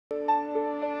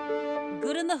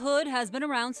Good in the Hood has been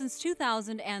around since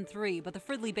 2003, but the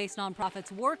Fridley-based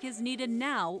nonprofit's work is needed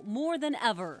now more than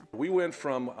ever. We went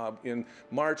from, in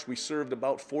March, we served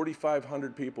about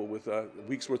 4,500 people with a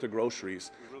week's worth of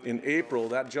groceries. In April,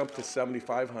 that jumped to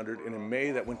 7,500, and in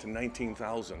May, that went to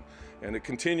 19,000. And it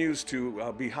continues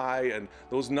to be high, and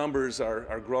those numbers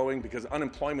are growing because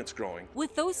unemployment's growing.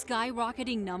 With those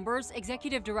skyrocketing numbers,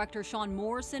 Executive Director Sean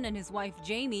Morrison and his wife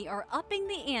Jamie are upping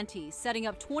the ante, setting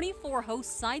up 24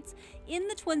 host sites in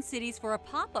the Twin Cities for a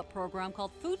pop-up program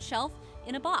called Food Shelf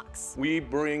in a Box. We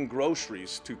bring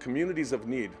groceries to communities of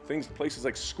need, places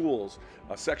like schools,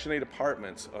 Section 8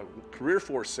 apartments, career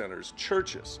force centers,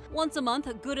 churches. Once a month,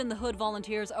 Good in the Hood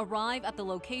volunteers arrive at the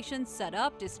location, set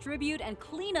up, distribute, and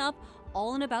clean up,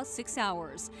 all in about 6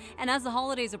 hours. And as the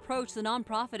holidays approach, the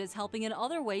nonprofit is helping in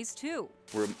other ways too.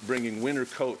 We're bringing winter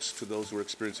coats to those who are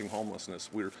experiencing homelessness.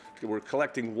 We're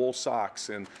collecting wool socks,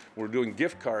 and we're doing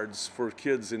gift cards for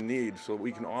kids in need so that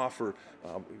we can offer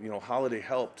holiday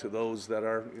help to those that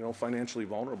are financially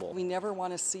vulnerable. We never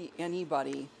want to see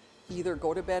anybody either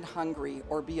go to bed hungry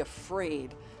or be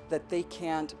afraid that they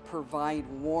can't provide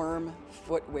warm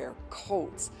footwear,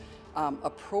 coats,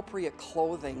 appropriate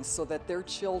clothing so that their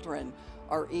children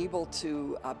are able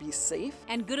to be safe.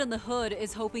 And Good in the Hood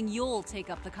is hoping you'll take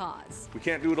up the cause. We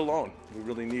can't do it alone. We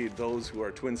really need those who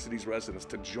are Twin Cities residents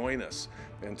to join us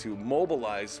and to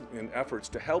mobilize in efforts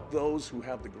to help those who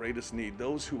have the greatest need,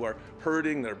 those who are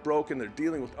hurting, they're broken, they're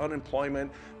dealing with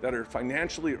unemployment, that are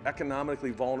financially or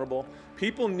economically vulnerable.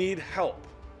 People need help.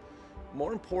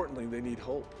 More importantly, they need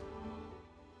hope.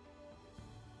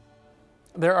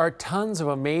 There are tons of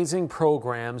amazing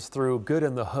programs through Good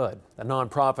in the Hood. The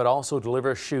nonprofit also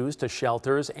delivers shoes to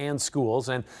shelters and schools,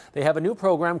 and they have a new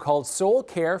program called Soul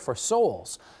Care for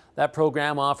Souls. That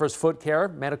program offers foot care,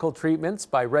 medical treatments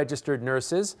by registered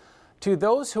nurses to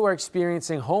those who are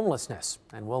experiencing homelessness.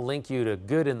 And we'll link you to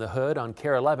Good in the Hood on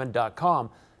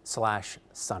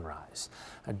kare11.com/sunrise.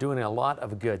 Doing a lot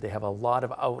of good. They have a lot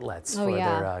of outlets for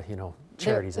their,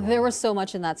 charities. There was so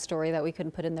much in that story that we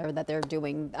couldn't put in there, that they're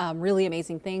doing really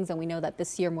amazing things, and we know that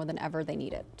this year more than ever they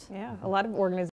need it. Yeah, a lot of organizations